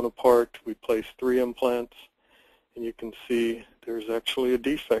the bone apart. We placed 3 implants. And you can see there's actually a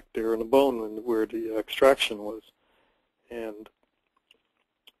defect there in the bone where the extraction was. And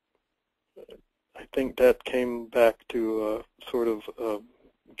I think that came back to sort of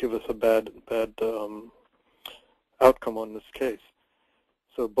give us a bad outcome on this case.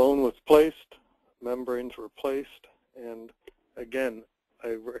 So bone was placed, membranes were placed, and again,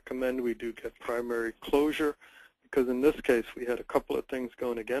 I recommend we do get primary closure, because in this case we had a couple of things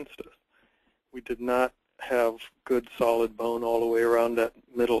going against us. We did not have good solid bone all the way around that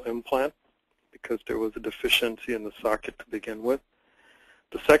middle implant because there was a deficiency in the socket to begin with.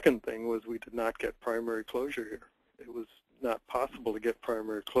 The second thing was we did not get primary closure here. It was not possible to get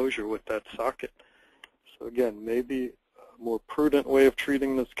primary closure with that socket. So again, maybe a more prudent way of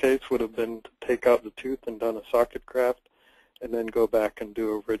treating this case would have been to take out the tooth and done a socket graft and then go back and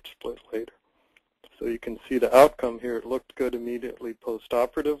do a ridge split later. So you can see the outcome here. It looked good immediately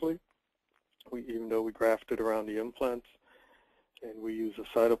post-operatively, even though we grafted around the implants, and we used a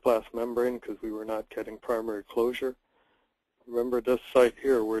cytoplast membrane because we were not getting primary closure. Remember this site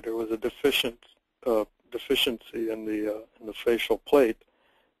here where there was a deficiency in the facial plate.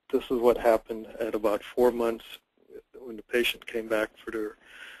 This is what happened at about 4 months when the patient came back for their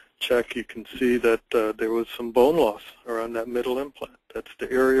check. You can see that there was some bone loss around that middle implant. That's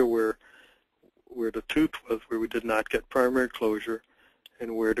the area where the tooth was, where we did not get primary closure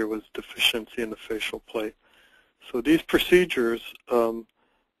and where there was deficiency in the facial plate. So these procedures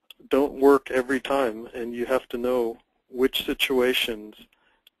don't work every time, and you have to know which situations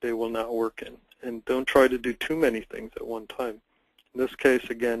they will not work in. And don't try to do too many things at one time. In this case,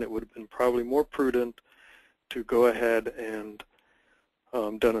 again, it would have been probably more prudent to go ahead and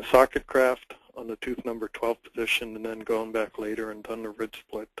done a socket graft on the tooth number 12 position and then gone back later and done the ridge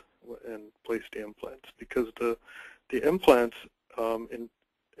split and placed the implants. Because the implants in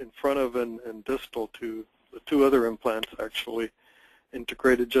front of and distal to the two other implants actually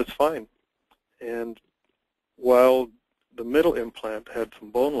integrated just fine. And while the middle implant had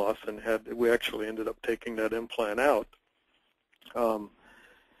some bone loss and we actually ended up taking that implant out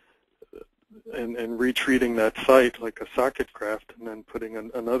and retreating that site like a socket graft and then putting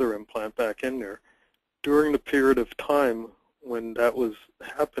another implant back in there. During the period of time when that was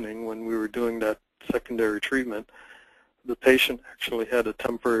happening, when we were doing that secondary treatment, the patient actually had a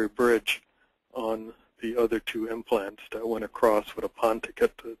temporary bridge on the other two implants that went across with a pontic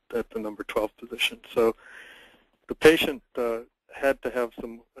at the number 12 position. So the patient had to have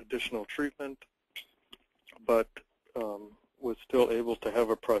some additional treatment, but was still able to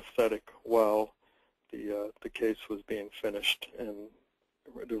have a prosthetic while the case was being finished and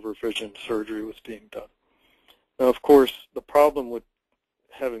the revision surgery was being done. Now, of course, the problem with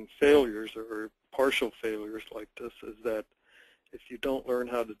having failures or partial failures like this is that if you don't learn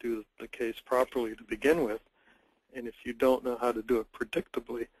how to do the case properly to begin with, and if you don't know how to do it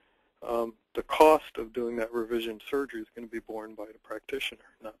predictably, the cost of doing that revision surgery is going to be borne by the practitioner,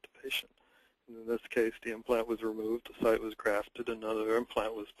 not the patient. And in this case, the implant was removed, the site was grafted, another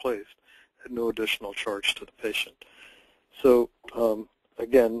implant was placed at no additional charge to the patient. So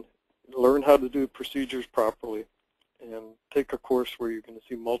again, learn how to do procedures properly and take a course where you're going to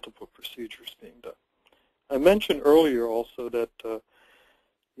see multiple procedures being done. I mentioned earlier also that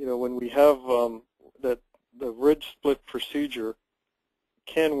when we have that the ridge split procedure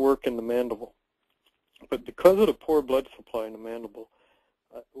can work in the mandible, but because of the poor blood supply in the mandible,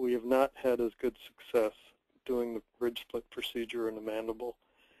 we have not had as good success doing the ridge split procedure in the mandible,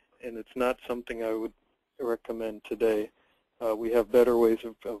 and it's not something I would recommend today. We have better ways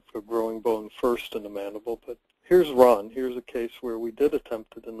of growing bone first in the mandible, but here's Ron. Here's a case where we did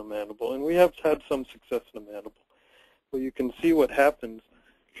attempt it in the mandible, and we have had some success in the mandible. Well, you can see what happens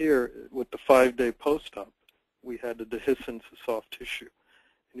here with the 5-day post-op. We had a dehiscence of soft tissue.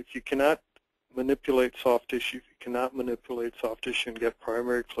 And if you cannot manipulate soft tissue, if you cannot manipulate soft tissue and get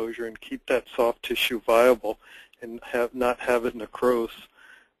primary closure and keep that soft tissue viable and not have it necrose,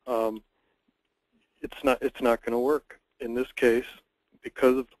 it's not going to work. In this case,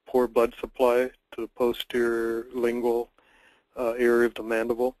 because of the poor blood supply to the posterior lingual area of the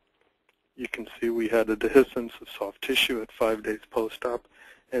mandible, you can see we had a dehiscence of soft tissue at 5 days post-op.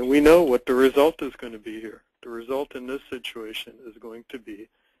 And we know what the result is going to be here. The result in this situation is going to be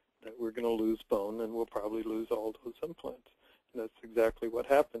that we're going to lose bone, and we'll probably lose all those implants. And that's exactly what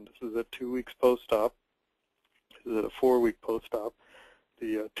happened. This is at 2 weeks post-op. This is at a 4-week post-op.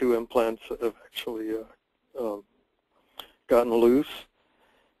 The two implants have actually gotten loose,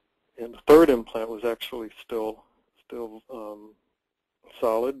 and the third implant was actually still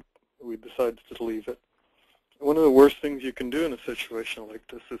solid. We decided to leave it. One of the worst things you can do in a situation like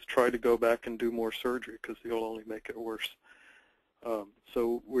this is try to go back and do more surgery, because you'll only make it worse.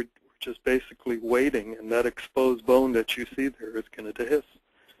 So we're just basically waiting, and that exposed bone that you see there is going to dehisce.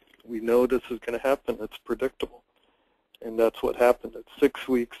 We know this is going to happen. It's predictable. And that's what happened. At 6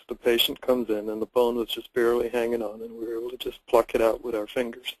 weeks, the patient comes in, and the bone was just barely hanging on, and we were able to just pluck it out with our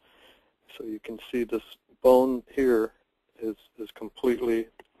fingers. So you can see this bone here is completely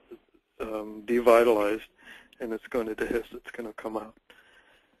devitalized, and it's going to dehisce. It's going to come out.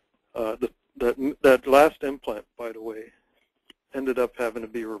 that last implant, by the way, ended up having to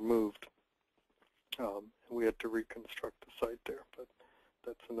be removed. We had to reconstruct the site there, but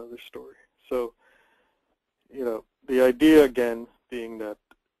that's another story. So, you know, the idea again being that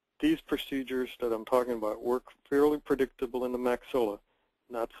these procedures that I'm talking about work fairly predictable in the maxilla,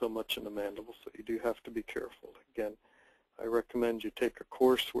 not so much in the mandible, so you do have to be careful. Again, I recommend you take a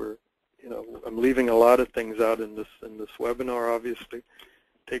course where, you know, I'm leaving a lot of things out in this webinar, obviously.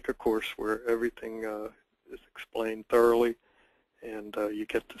 Take a course where everything is explained thoroughly, and you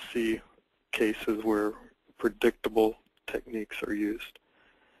get to see cases where predictable techniques are used.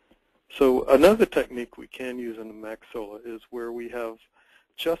 So another technique we can use in the maxilla is where we have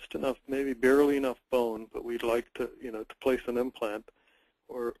just enough, maybe barely enough bone, but we'd like to, you know, to place an implant,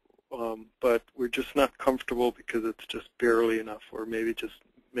 or but we're just not comfortable because it's just barely enough, or maybe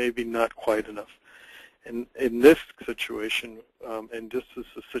not quite enough. And in this situation, and this is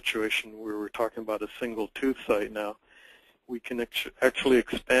a situation where we're talking about a single tooth site now, we can actually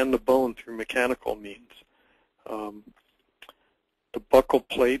expand the bone through mechanical means. The buccal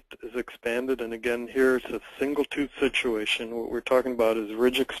plate is expanded, and again, here it's a single tooth situation. What we're talking about is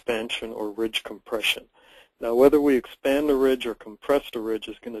ridge expansion or ridge compression. Now, whether we expand the ridge or compress the ridge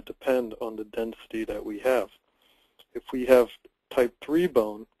is going to depend on the density that we have. If we have type 3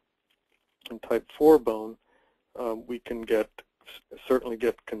 bone and type 4 bone, we can certainly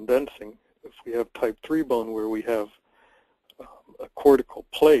get condensing. If we have type 3 bone where we have a cortical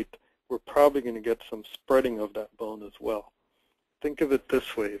plate, we're probably going to get some spreading of that bone as well. Think of it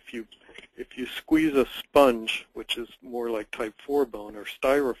this way: if you squeeze a sponge, which is more like type 4 bone or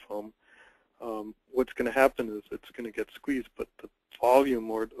styrofoam, what's going to happen is it's going to get squeezed, but the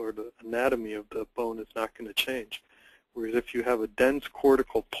volume or the anatomy of the bone is not going to change. Whereas if you have a dense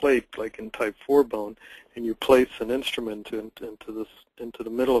cortical plate, like in type 4 bone, and you place an instrument into the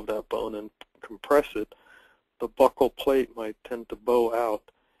middle of that bone and compress it, the buccal plate might tend to bow out,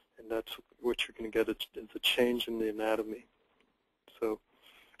 and that's what you're going to get is a change in the anatomy. So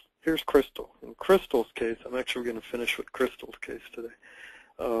here's Crystal. In Crystal's case, I'm actually going to finish with Crystal's case today.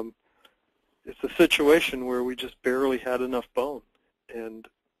 It's a situation where we just barely had enough bone, and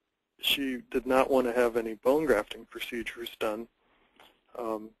she did not want to have any bone grafting procedures done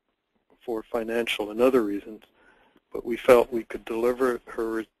for financial and other reasons, but we felt we could deliver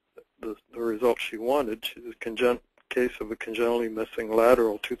her the result she wanted. She's a case of a congenitally missing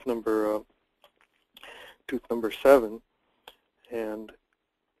lateral, tooth number 7, and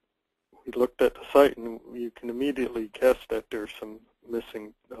we looked at the site, and you can immediately guess that there's some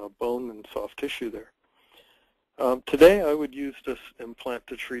missing bone and soft tissue there. Today I would use this implant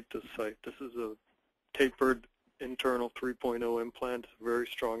to treat this site. This is a tapered internal 3.0 implant, a very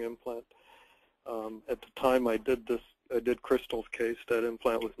strong implant. At the time I did Crystal's case, that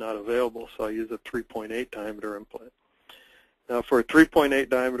implant was not available, so I used a 3.8 diameter implant. Now for a 3.8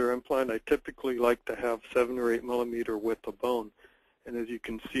 diameter implant, I typically like to have 7 or 8 millimeter width of bone. And as you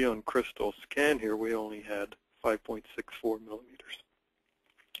can see on Crystal's scan here, we only had 5.64 millimeters.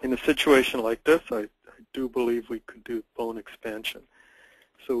 In a situation like this, I do believe we could do bone expansion.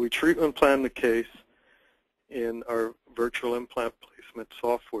 So we treatment plan the case in our virtual implant placement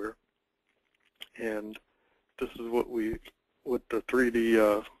software, and this is what the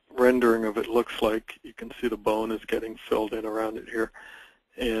 3D rendering of it looks like. You can see the bone is getting filled in around it here,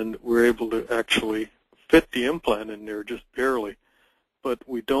 and we're able to actually fit the implant in there just barely, but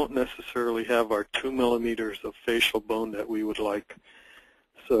we don't necessarily have our 2 millimeters of facial bone that we would like.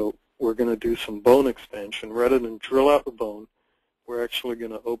 So we're going to do some bone expansion. Rather than drill out the bone, we're actually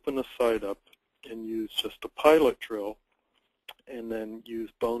going to open the site up and use just a pilot drill, and then use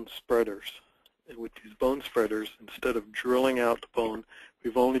bone spreaders. And with these bone spreaders, instead of drilling out the bone,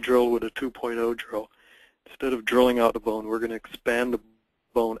 we've only drilled with a 2.0 drill. Instead of drilling out the bone, we're going to expand the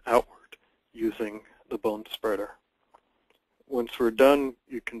bone outward using the bone spreader. Once we're done,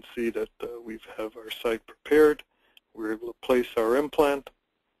 you can see that we have our site prepared. We're able to place our implant.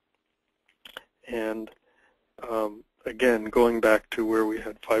 And again, going back to where we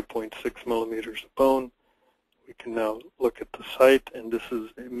had 5.6 millimeters of bone, we can now look at the site, and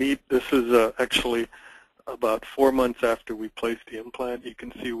this is actually about 4 months after we placed the implant. You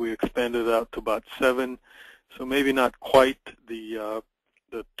can see we expanded out to about 7, so maybe not quite the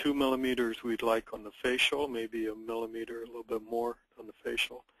 2 millimeters we'd like on the facial, maybe a millimeter, a little bit more on the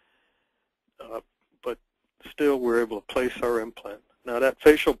facial. But still, we're able to place our implant. Now that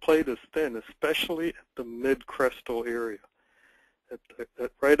facial plate is thin, especially at the mid-crestal area.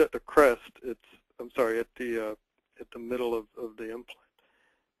 Right at the crest, at the middle of the implant.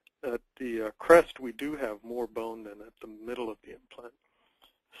 At the crest, we do have more bone than at the middle of the implant.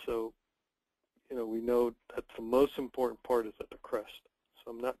 So we know that the most important part is at the crest.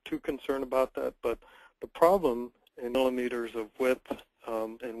 So I'm not too concerned about that, but the problem in millimeters of width,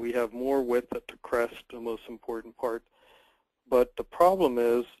 and we have more width at the crest, the most important part. But the problem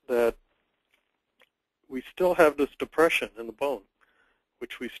is that we still have this depression in the bone,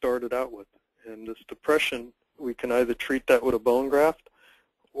 which we started out with. And this depression, we can either treat that with a bone graft,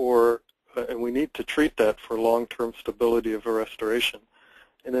 or and we need to treat that for long-term stability of a restoration.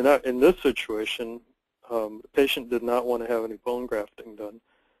 And in this situation, the patient did not want to have any bone grafting done,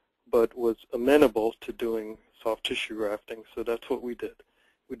 but was amenable to doing soft tissue grafting, so that's what we did.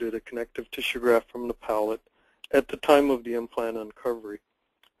 We did a connective tissue graft from the palate at the time of the implant uncovery,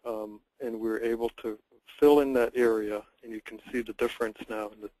 and we were able to fill in that area, and you can see the difference now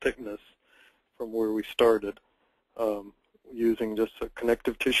in the thickness from where we started, using just a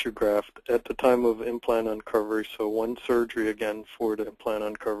connective tissue graft at the time of implant uncovery, so one surgery again for the implant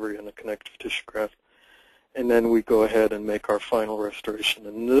uncovery and a connective tissue graft, and then we go ahead and make our final restoration.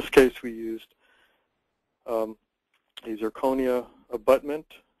 And in this case, we used a zirconia abutment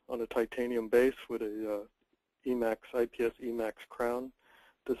on a titanium base with a IPS EMAX crown.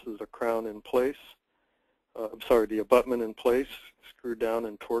 This is a crown in place. The abutment in place, screwed down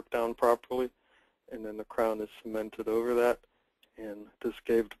and torqued down properly, and then the crown is cemented over that. And this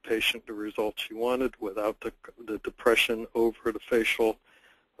gave the patient the results she wanted without the depression over the facial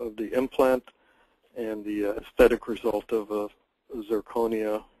of the implant, and the aesthetic result of a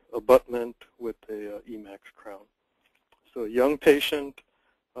zirconia abutment with a EMAX crown. So a young patient,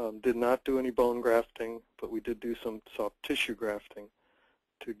 did not do any bone grafting, but we did do some soft tissue grafting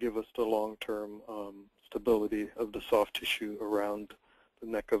to give us the long-term stability of the soft tissue around the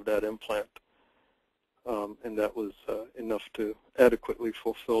neck of that implant. And that was enough to adequately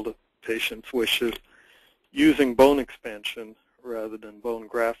fulfill the patient's wishes using bone expansion rather than bone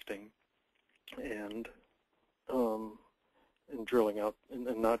grafting, and drilling out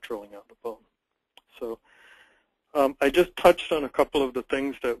and not drilling out the bone. So I just touched on a couple of the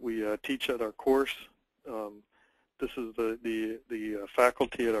things that we teach at our course. This is the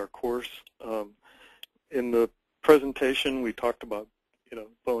faculty at our course. In the presentation, we talked about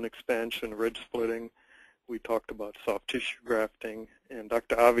bone expansion, ridge splitting. We talked about soft tissue grafting, and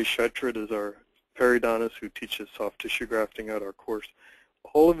Dr. Avi Shetrit is our periodontist who teaches soft tissue grafting at our course.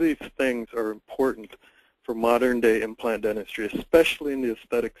 All of these things are important for modern-day implant dentistry, especially in the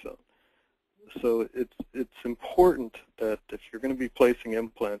aesthetic zone. So it's important that if you're going to be placing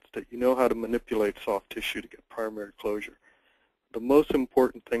implants, that you know how to manipulate soft tissue to get primary closure. The most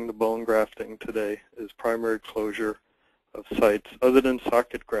important thing to bone grafting today is primary closure of sites other than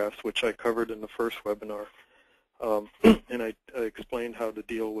socket grafts, which I covered in the first webinar. And I explained how to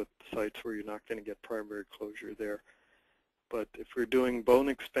deal with sites where you're not going to get primary closure there. But if you're doing bone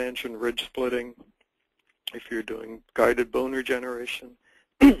expansion, ridge splitting, if you're doing guided bone regeneration,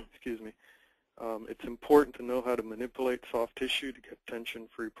 excuse me, it's important to know how to manipulate soft tissue to get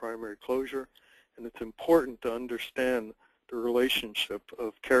tension-free primary closure, and it's important to understand the relationship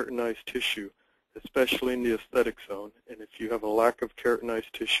of keratinized tissue, especially in the aesthetic zone. And if you have a lack of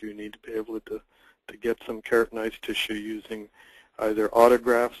keratinized tissue, you need to be able to get some keratinized tissue using either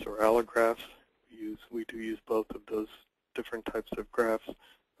autografts or allografts. We do use both of those different types of grafts,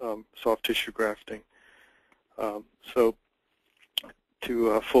 soft tissue grafting. So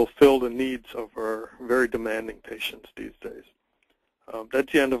to fulfill the needs of our very demanding patients these days.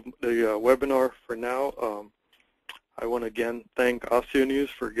 That's the end of the webinar for now. I want to again thank OsseoNews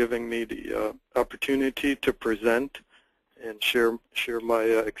for giving me the opportunity to present and share my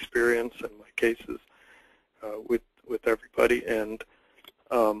experience and my cases with everybody. And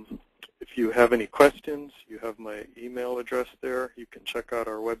if you have any questions, you have my email address there. You can check out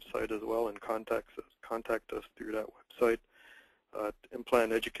our website as well and contact us through that website.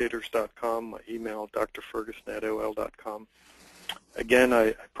 implanteducators.com, my email, drferguson@aol.com. Again,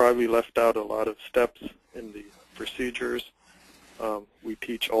 I probably left out a lot of steps in the procedures. We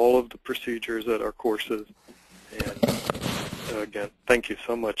teach all of the procedures at our courses. And again, thank you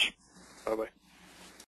so much. Bye-bye.